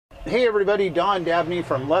Hey everybody, Don Dabney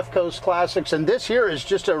from Left Coast Classics, and this here is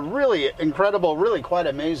just a really incredible, really quite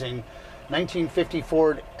amazing 1950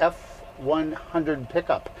 Ford F100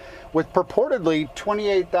 Pickup with purportedly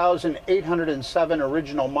 28,807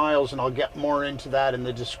 original miles, and I'll get more into that in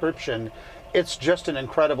the description. It's just an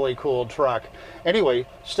incredibly cool truck. Anyway,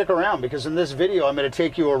 stick around because in this video I'm going to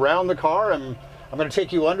take you around the car, I'm going to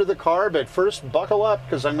take you under the car, but first buckle up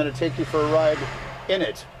because I'm going to take you for a ride in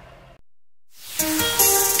it.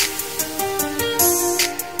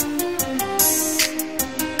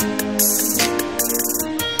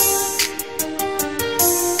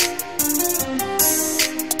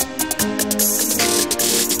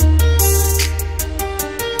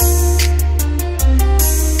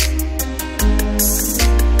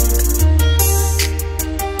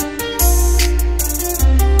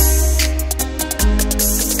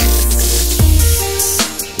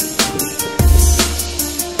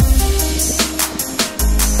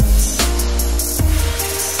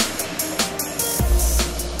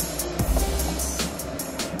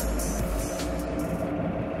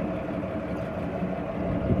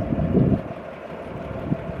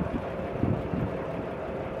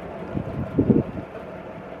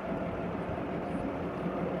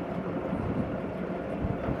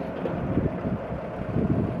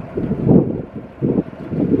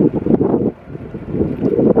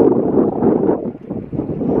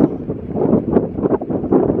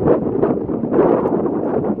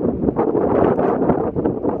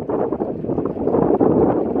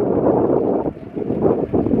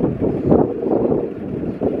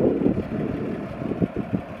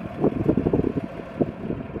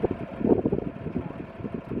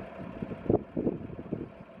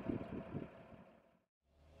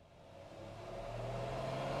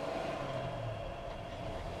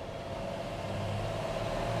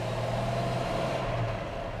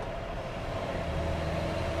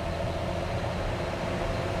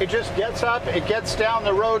 It just gets up, it gets down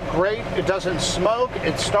the road great, it doesn't smoke,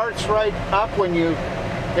 it starts right up when you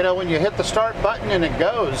hit the start button and it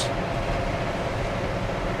goes.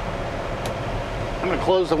 I'm going to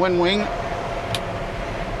close the wind wing.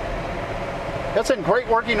 It's in great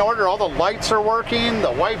working order. All the lights are working,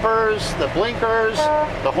 the wipers, the blinkers,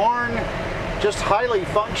 the horn, just highly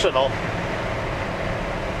functional.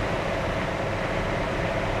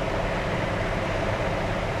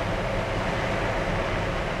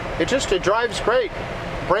 It drives great.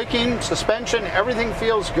 Braking, suspension, everything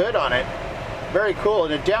feels good on it. Very cool,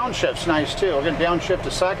 and it downshift's nice too. We're going to downshift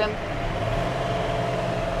a second.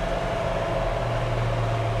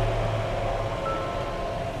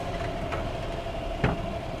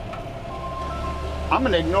 I'm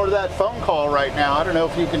going to ignore that phone call right now. I don't know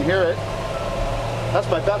if you can hear it. That's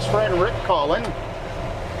my best friend Rick calling.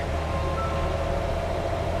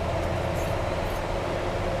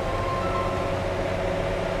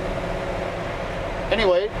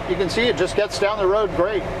 Anyway, you can see it just gets down the road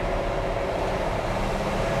great.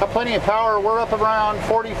 Got plenty of power. We're up around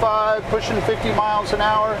 45, pushing 50 miles an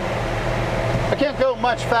hour. I can't go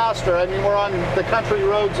much faster. I mean, we're on the country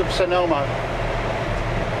roads of Sonoma.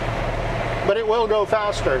 But it will go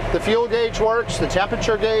faster. The fuel gauge works, the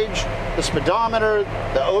temperature gauge, the speedometer,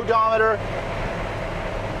 the odometer.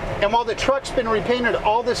 And while the truck's been repainted,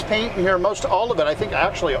 all this paint in here, most all of it, I think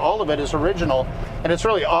actually all of it is original. And it's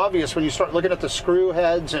really obvious when you start looking at the screw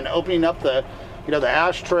heads and opening up the, the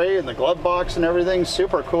ashtray and the glove box and everything.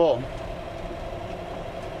 Super cool.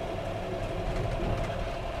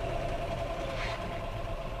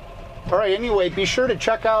 All right, anyway, be sure to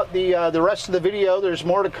check out the rest of the video. There's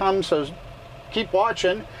more to come, so keep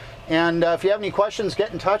watching. And if you have any questions,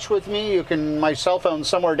 get in touch with me. You can, my cell phone's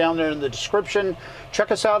somewhere down there in the description.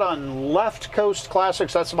 Check us out on Left Coast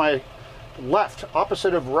Classics. That's my left,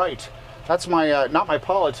 opposite of right. That's my, not my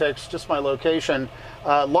politics, just my location.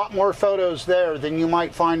 A lot more photos there than you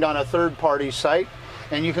might find on a third-party site.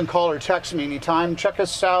 And you can call or text me anytime. Check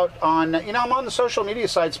us out on, I'm on the social media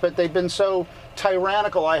sites, but they've been so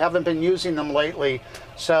tyrannical, I haven't been using them lately.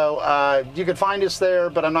 So you can find us there,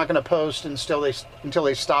 but I'm not going to post until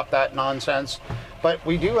they stop that nonsense. But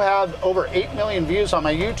we do have over 8 million views on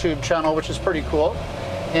my YouTube channel, which is pretty cool.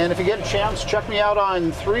 And if you get a chance, check me out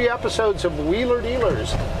on 3 episodes of Wheeler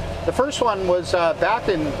Dealers. The first one was back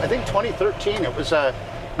in, I think, 2013. It was a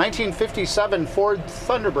 1957 Ford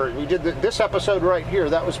Thunderbird. We did this episode right here.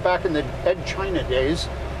 That was back in the Ed China days.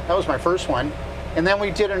 That was my first one. And then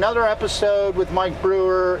we did another episode with Mike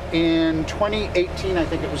Brewer in 2018. I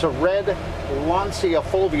think it was a red Lancia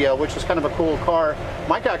Fulvia, which is kind of a cool car.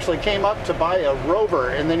 Mike actually came up to buy a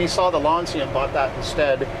Rover, and then he saw the Lancia and bought that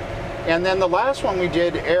instead. And then the last one we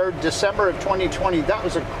did aired December of 2020. That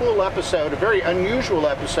was a cool episode, a very unusual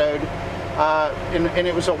episode. And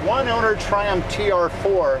it was a one-owner Triumph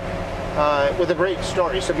TR4 with a great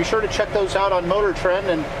story. So be sure to check those out on Motor Trend.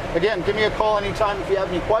 And again, give me a call anytime if you have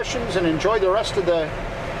any questions, and enjoy the rest of the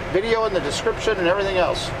video and the description and everything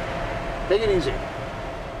else. Take it easy.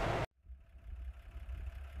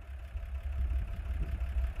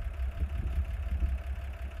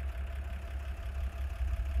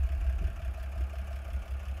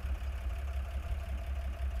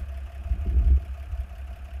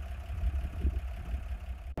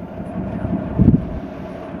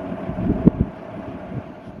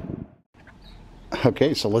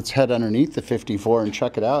 Okay, so let's head underneath the 54 and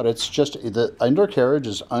check it out. It's just, the undercarriage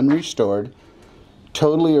is unrestored,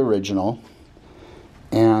 totally original,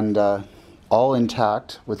 and all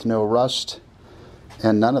intact with no rust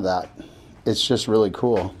and none of that. It's just really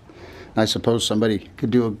cool. I suppose somebody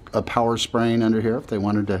could do a power spraying under here if they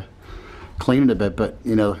wanted to clean it a bit, but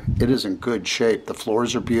you know, it is in good shape. The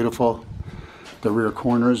floors are beautiful. The rear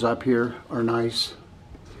corners up here are nice.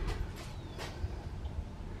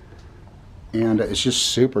 And it's just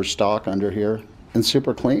super stock under here and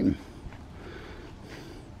super clean.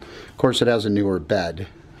 Of course, it has a newer bed,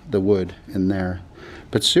 the wood in there,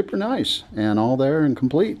 but super nice and all there and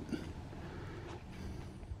complete.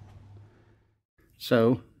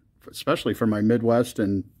 So, especially for my Midwest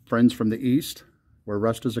and friends from the East, where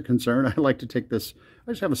rust is a concern, I like to take this.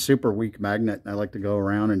 I just have a super weak magnet, and I like to go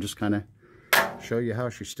around and just kind of show you how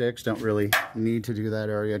she sticks. Don't really need to do that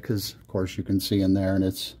area because, of course, you can see in there and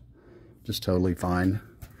it's just totally fine.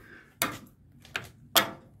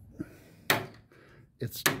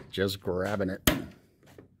 It's just grabbing it.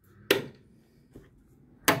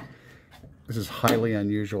 This is highly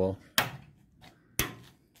unusual.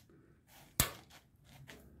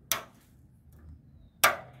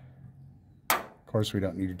 Of course, we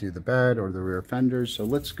don't need to do the bed or the rear fenders, so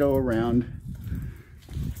let's go around.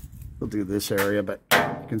 We'll do this area, but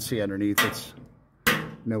you can see underneath it's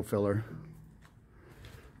no filler.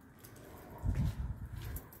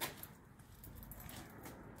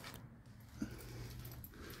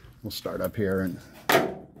 We'll start up here and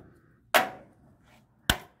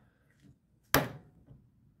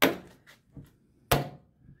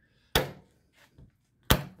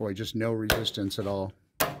boy, just no resistance at all.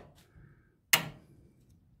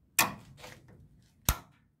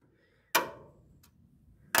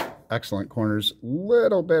 Excellent corners.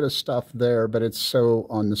 Little bit of stuff there, but it's so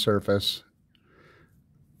on the surface.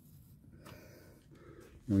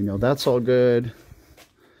 And we know that's all good.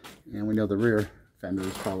 And we know the rear fender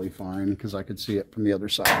is probably fine because I could see it from the other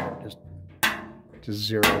side. Just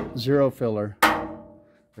zero filler.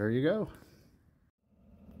 There you go.